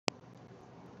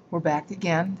We're back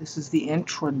again. This is the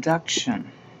introduction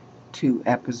to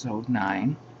episode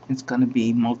 9. It's going to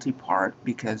be multi-part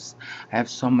because I have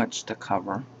so much to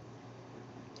cover.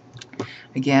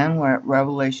 Again, we're at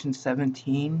Revelation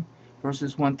 17,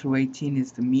 verses 1 through 18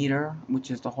 is the meter,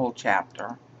 which is the whole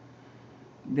chapter.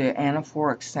 The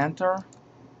anaphoric center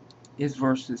is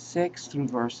verses 6 through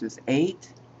verses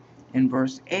 8, and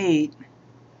verse 8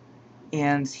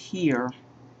 ends here,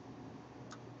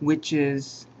 which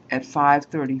is at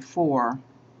 534,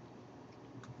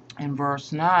 and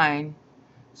verse 9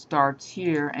 starts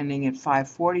here, ending at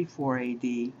 544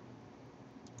 AD,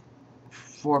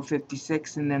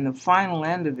 456, and then the final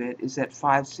end of it is at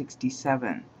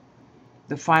 567.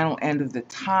 The final end of the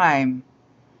time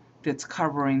that's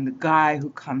covering the guy who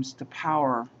comes to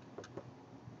power,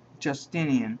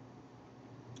 Justinian,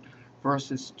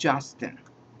 versus Justin.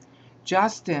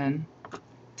 Justin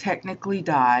technically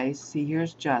dies. See,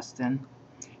 here's Justin.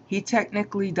 He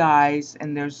technically dies,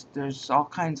 and there's all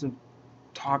kinds of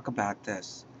talk about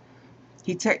this.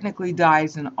 He technically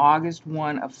dies in August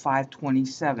 1 of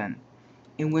 527,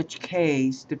 in which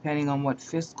case, depending on what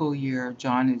fiscal year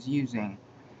John is using,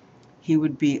 he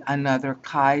would be another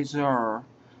Kaiser,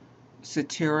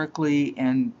 satirically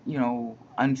and,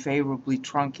 unfavorably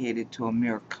truncated to a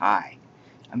mere Kai,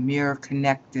 a mere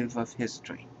connective of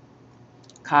history.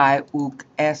 Kai uk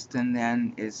Esten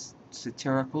then is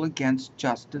satirical against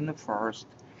Justin I,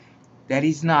 that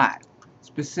he's not,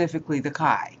 specifically the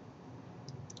Kai.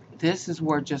 This is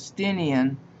where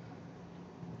Justinian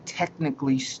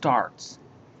technically starts.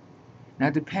 Now,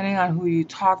 depending on who you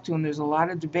talk to, and there's a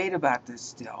lot of debate about this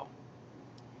still,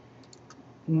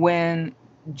 when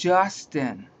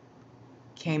Justin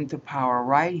came to power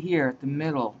right here at the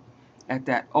middle, at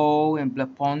that O in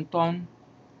Bleponton,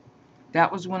 that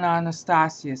was when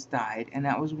Anastasius died, and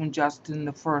that was when Justin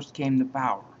I came to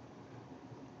power.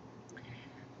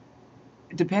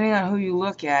 Depending on who you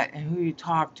look at and who you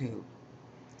talk to,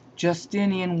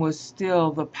 Justinian was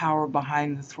still the power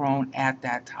behind the throne at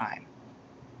that time.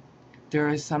 There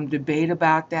is some debate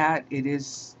about that. It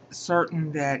is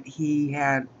certain that he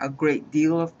had a great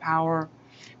deal of power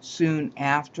soon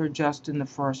after Justin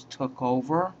I took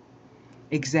over.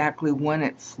 Exactly when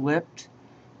it flipped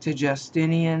to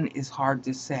Justinian is hard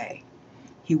to say.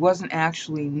 He wasn't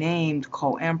actually named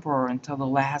co-emperor until the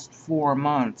last 4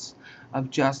 months of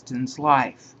Justin's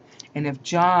life. And if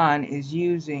John is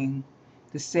using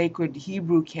the sacred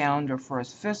Hebrew calendar for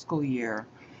his fiscal year,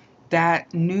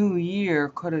 that new year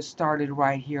could have started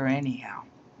right here anyhow.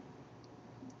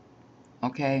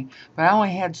 Okay, but I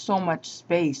only had so much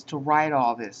space to write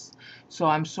all this, so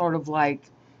I'm sort of like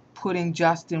putting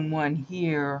Justin I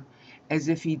here as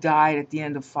if he died at the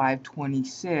end of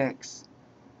 526,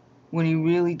 when he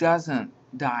really doesn't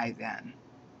die then.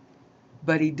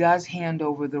 But he does hand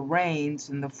over the reins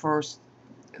in the first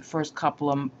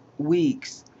couple of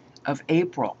weeks of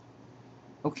April.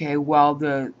 Okay, while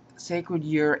the sacred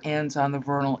year ends on the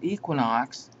vernal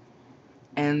equinox,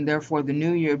 and therefore the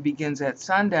new year begins at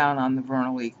sundown on the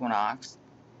vernal equinox.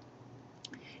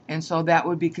 And so that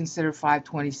would be considered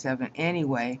 527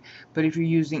 anyway. But if you're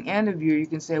using end of year, you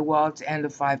can say, well, it's end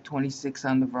of 526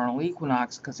 on the vernal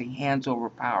equinox because he hands over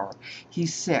power.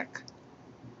 He's sick.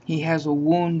 He has a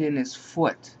wound in his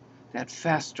foot that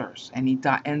festers, and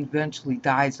and eventually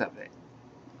dies of it.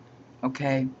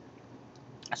 Okay?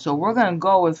 So we're going to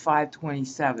go with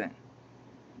 527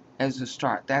 as a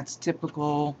start. That's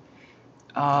typical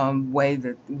way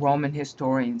that Roman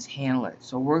historians handle it.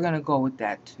 So we're going to go with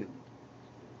that too.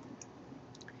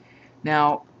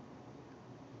 Now,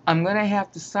 I'm going to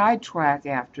have to sidetrack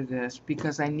after this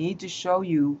because I need to show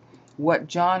you what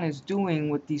John is doing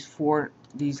with these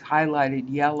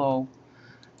highlighted yellow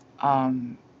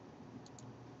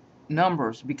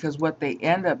numbers, because what they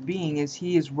end up being is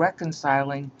he is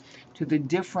reconciling to the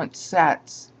different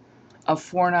sets of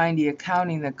 490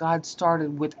 accounting that God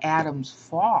started with Adam's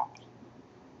fall.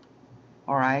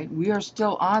 All right, we are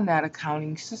still on that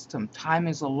accounting system. Time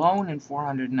is alone in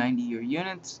 490-year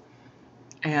units,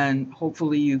 and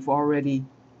hopefully you've already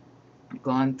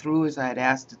gone through, as I had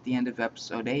asked at the end of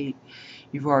episode 8,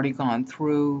 you've already gone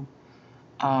through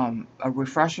a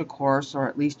refresher course, or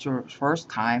at least your first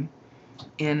time,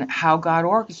 in how God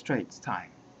orchestrates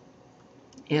time.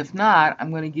 If not,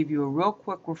 I'm going to give you a real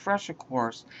quick refresher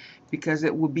course, because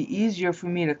it will be easier for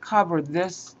me to cover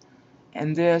this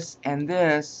and this and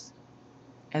this,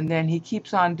 and then he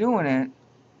keeps on doing it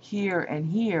here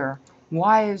and here.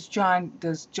 Why does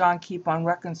John keep on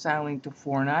reconciling to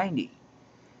 490?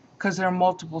 Because there are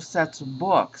multiple sets of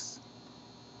books.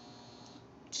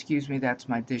 Excuse me, that's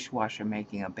my dishwasher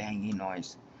making a banging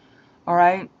noise. All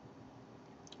right.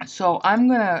 So I'm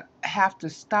going to have to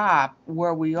stop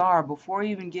where we are before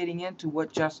even getting into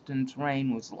what Justin's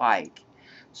reign was like,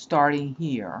 starting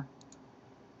here,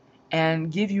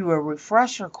 and give you a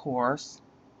refresher course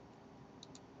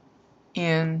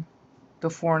in the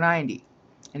 490.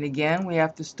 And again, we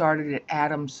have to start it at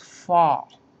Adam's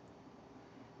fall.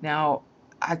 Now,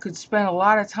 I could spend a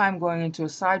lot of time going into a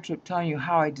side trip telling you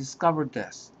how I discovered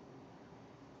this.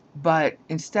 But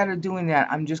instead of doing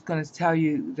that, I'm just going to tell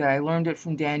you that I learned it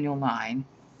from Daniel 9.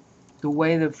 The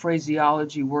way the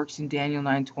phraseology works in Daniel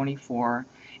 9:24,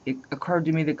 it occurred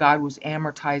to me that God was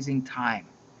amortizing time.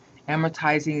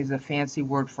 Amortizing is a fancy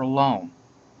word for loan.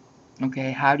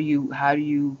 Okay, how do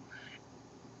you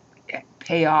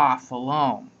pay off a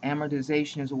loan?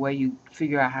 Amortization is a way you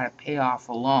figure out how to pay off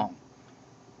a loan.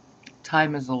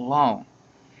 Time is a loan.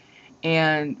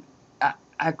 And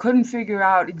I couldn't figure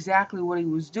out exactly what he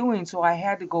was doing, so I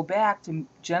had to go back to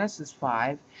Genesis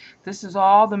 5. This is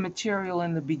all the material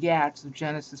in the begats of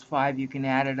Genesis 5. You can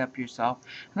add it up yourself.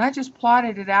 And I just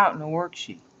plotted it out in a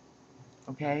worksheet.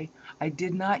 Okay? I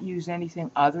did not use anything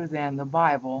other than the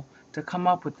Bible to come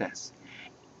up with this.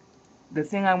 The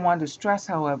thing I wanted to stress,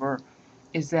 however,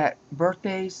 is that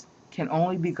birthdays can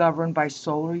only be governed by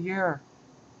solar year.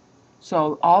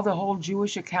 So all the whole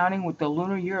Jewish accounting with the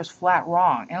lunar year is flat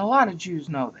wrong. And a lot of Jews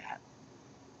know that.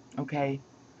 Okay?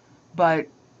 But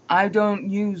I don't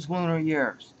use lunar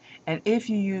years. And if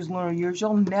you use lunar years,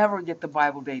 you'll never get the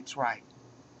Bible dates right.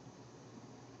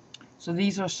 So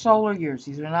these are solar years.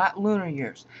 These are not lunar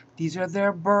years. These are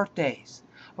their birthdays.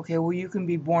 Okay, well, you can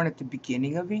be born at the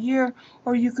beginning of a year,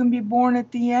 or you can be born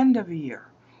at the end of a year,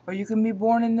 or you can be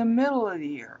born in the middle of the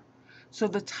year. So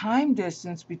the time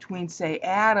distance between, say,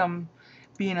 Adam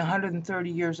being 130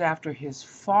 years after his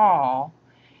fall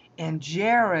and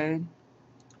Jared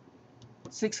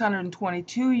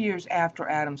 622 years after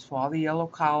Adam's fall. The yellow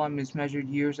column is measured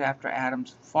years after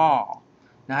Adam's fall,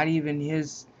 not even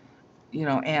his,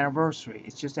 anniversary.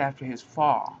 It's just after his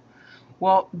fall.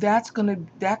 Well, that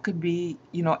could be,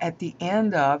 at the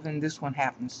end of, and this one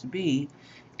happens to be,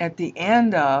 at the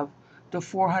end of the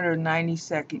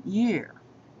 492nd year,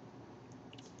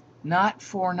 not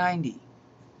 490.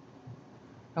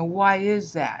 And why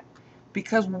is that?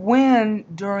 Because when,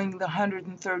 during the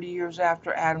 130 years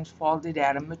after Adam's fall, did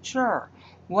Adam mature?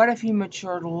 What if he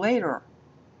matured later,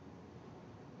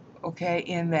 okay,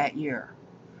 in that year?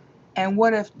 And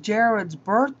what if Jared's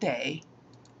birthday,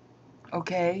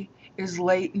 okay, is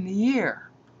late in the year?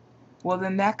 Well,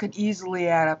 then that could easily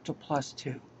add up to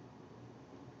 +2.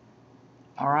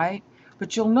 All right?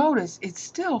 But you'll notice it's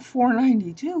still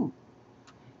 492.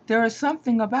 There is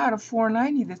something about a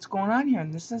 490 that's going on here,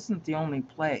 and this isn't the only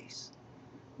place.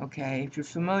 Okay, if you're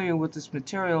familiar with this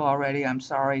material already, I'm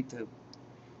sorry to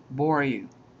bore you.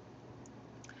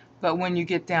 But when you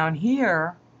get down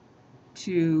here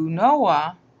to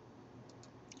Noah,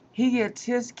 he gets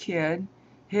his kid,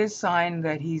 his sign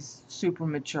that he's super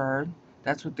matured.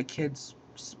 That's what the kid's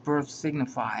birth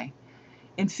signify.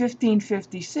 In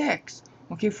 1556.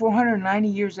 Okay, 490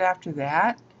 years after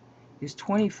that is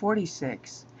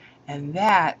 2046. And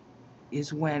that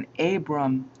is when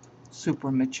Abram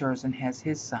super matures and has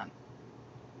his son.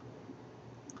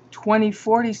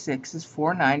 2046 is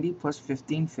 490 plus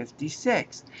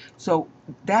 1556. So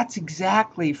that's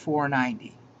exactly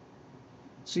 490.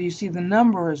 So you see the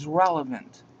number is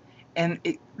relevant. And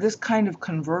this kind of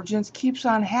convergence keeps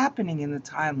on happening in the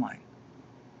timeline.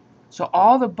 So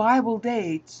all the Bible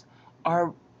dates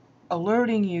are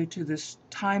alerting you to this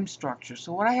time structure.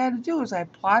 So what I had to do is I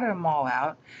plotted them all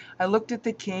out. I looked at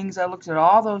the kings, I looked at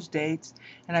all those dates,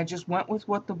 and I just went with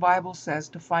what the Bible says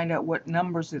to find out what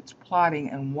numbers it's plotting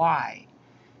and why.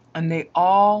 And they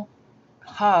all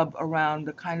hub around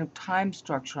the kind of time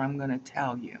structure I'm going to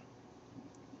tell you.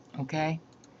 Okay?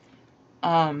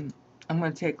 I'm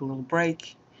going to take a little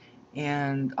break,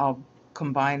 and I'll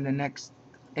combine the next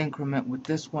increment with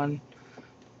this one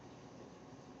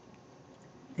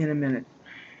in a minute.